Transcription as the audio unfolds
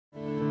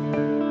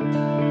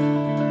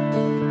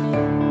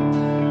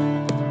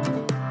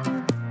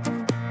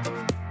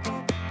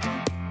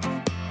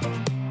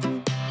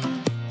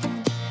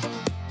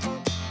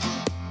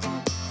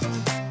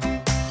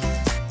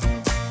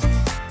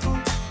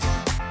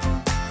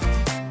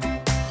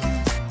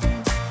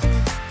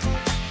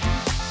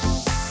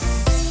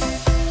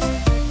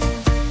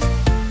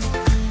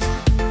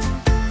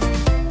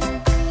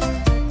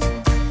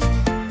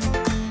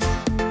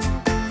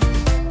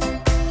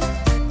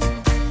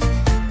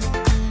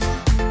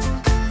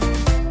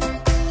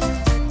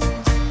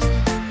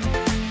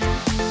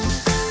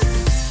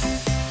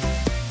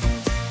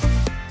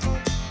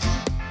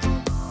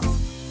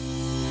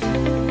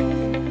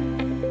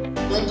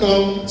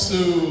welcome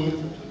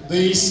to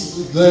this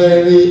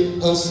very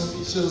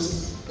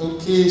auspicious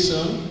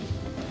occasion.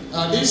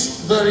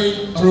 This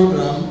very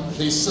program,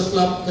 the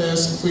SEPLAT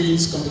Pearls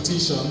Quiz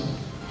Competition,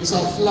 is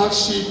our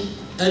flagship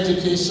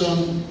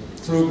education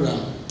program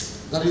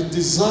that is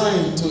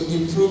designed to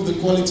improve the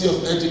quality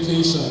of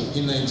education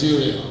in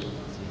Nigeria.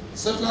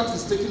 SEPLAT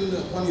is taking it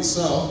upon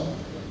itself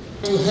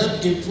to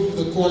help improve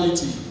the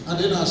quality and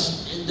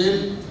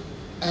then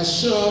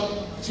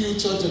assure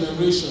future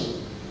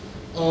generation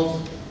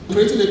of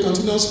creating a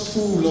continuous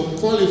pool of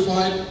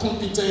qualified,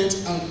 competent,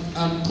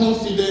 and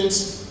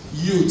confident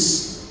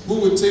youths who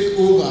will take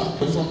over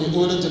from the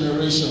older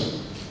generation.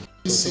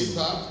 Sit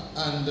back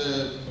and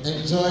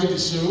enjoy the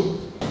show.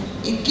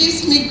 It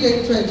gives me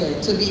great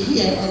pleasure to be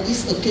here on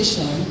this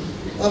occasion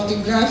of the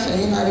grand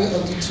finale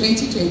of the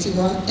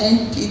 2021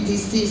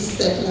 NPDC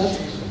SEPLAT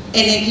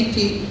Energy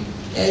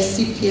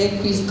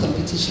PEARLs Quiz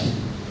Competition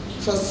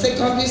for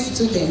secondary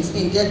students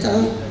in Delta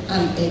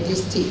and Edo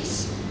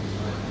states.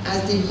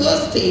 As the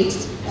host state,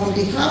 on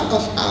behalf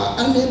of our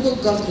Honorable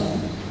Governor,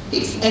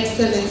 His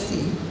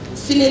Excellency,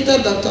 Senator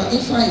Dr.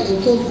 Ifeanyi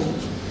Okooma,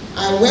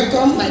 I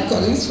welcome my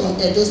colleagues from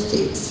Edo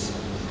State,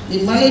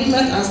 the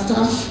management and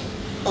staff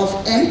of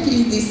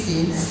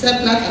NPDC,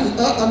 SEPLAT, and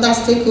all other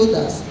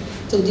stakeholders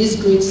to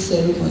this great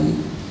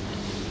ceremony.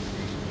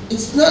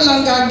 It's no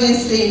longer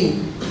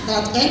gainsaying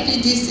that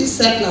NPDC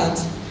SEPLAT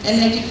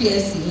Energy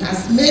PSC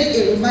has made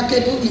a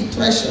remarkable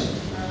impression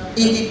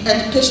in the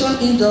education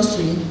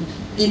industry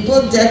in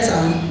both Delta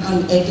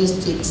and Edo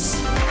states.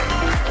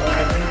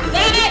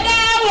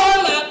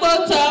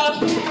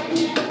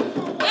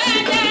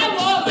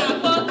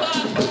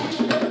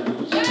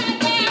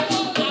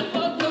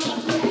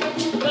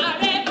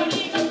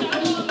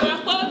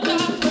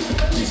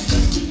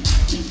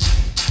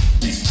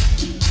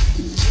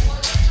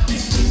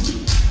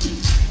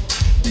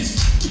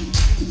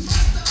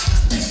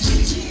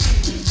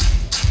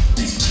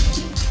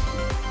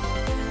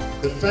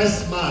 The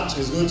first match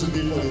is going to be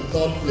for the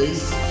third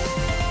place.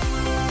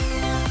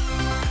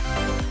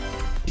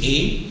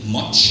 A,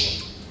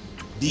 much.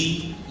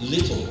 B,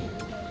 little.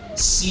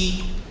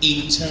 C,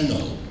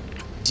 internal.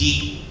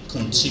 D,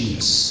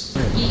 continuous.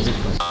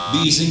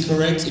 B is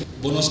incorrect.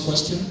 Bonus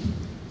question.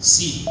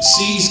 C.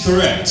 C is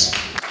correct.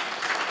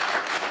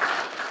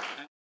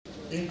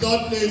 In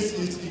third place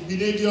is the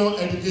Equitable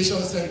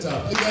Education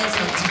Center. Leaders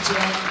and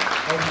teachers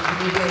of the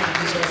Equitable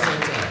Education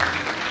Center.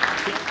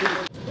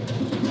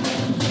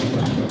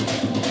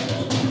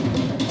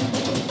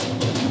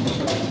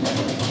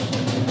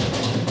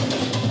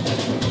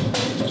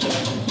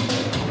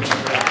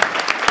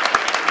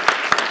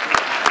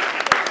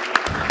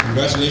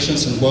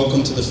 Congratulations and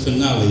welcome to the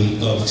finale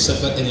of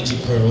SEPLAT Energy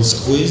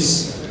Pearls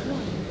Quiz.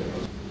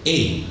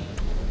 A,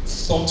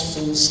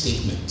 thoughtful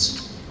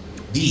statement.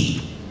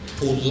 B,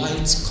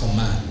 polite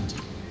command.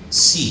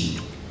 C,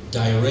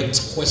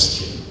 direct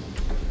question.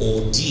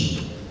 Or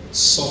D,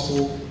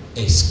 subtle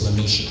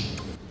exclamation.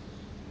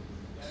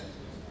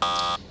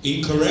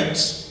 Incorrect.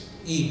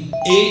 A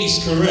is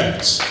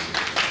correct.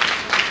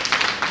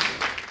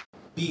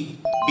 B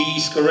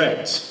is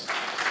correct.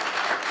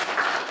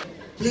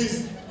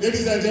 Please,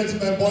 ladies and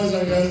gentlemen, boys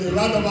and girls, a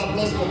round of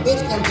applause for both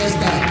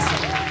contestants.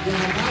 They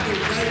have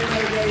had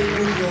a very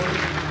good one.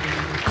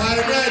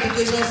 Pioneer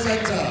Education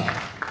Center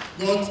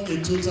got a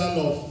total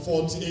of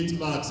 48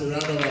 marks. A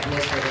round of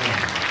applause for them.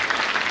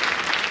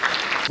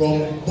 From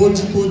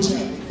Boji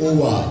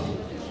Owa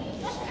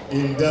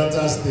in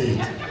Delta State.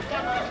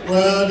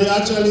 Well, they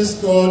actually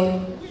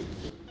scored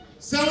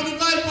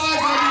 75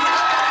 marks.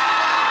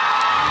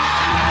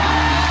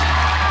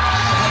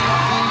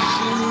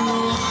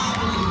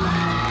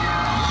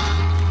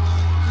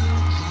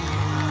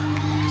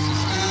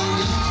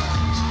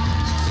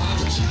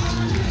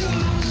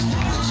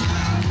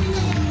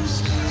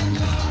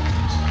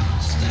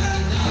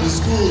 The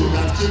school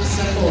that came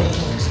second on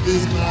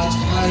today's match,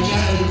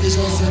 Pioneer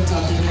Education Center,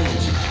 Benin.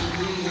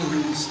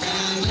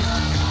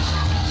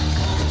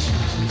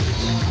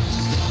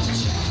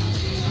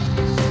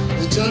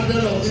 The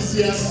champion of this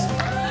year's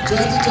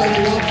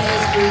 2021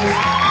 first quiz,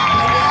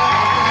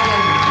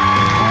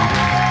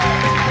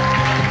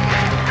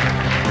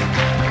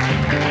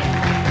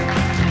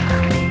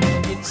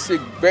 It's a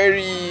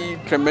very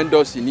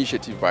tremendous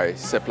initiative by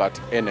SEPLAT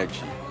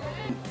Energy.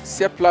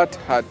 SEPLAT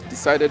had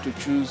decided to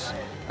choose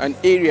an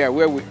area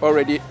where we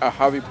already are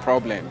having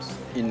problems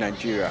in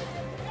Nigeria.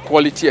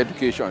 Quality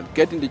education,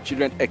 getting the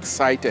children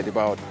excited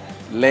about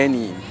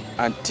learning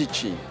and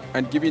teaching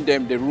and giving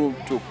them the room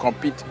to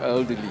compete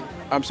healthily.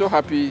 I'm so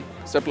happy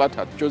SEPLAT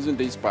had chosen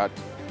this path,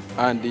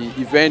 and the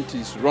event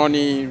is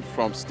running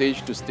from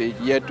stage to stage,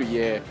 year to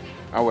year,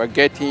 and we're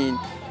getting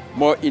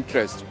more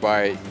interest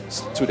by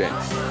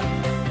students.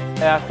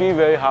 I feel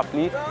very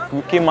happy.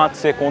 We came out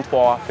second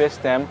for our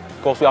first time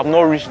because we have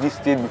not reached this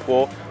stage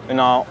before in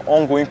our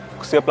ongoing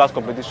SEPLAT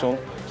competition.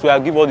 So I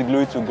give all the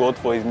glory to God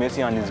for His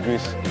mercy and His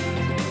grace.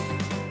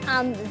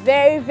 I'm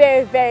very,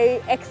 very,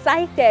 very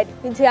excited.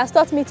 He has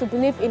taught me to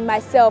believe in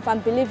myself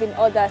and believe in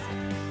others.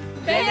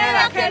 Benin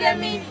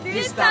Academy,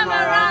 this time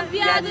around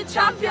we are the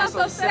champions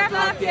of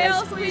SEPLAT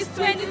PEARLs Quiz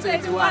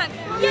 2021.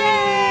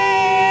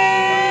 Yay!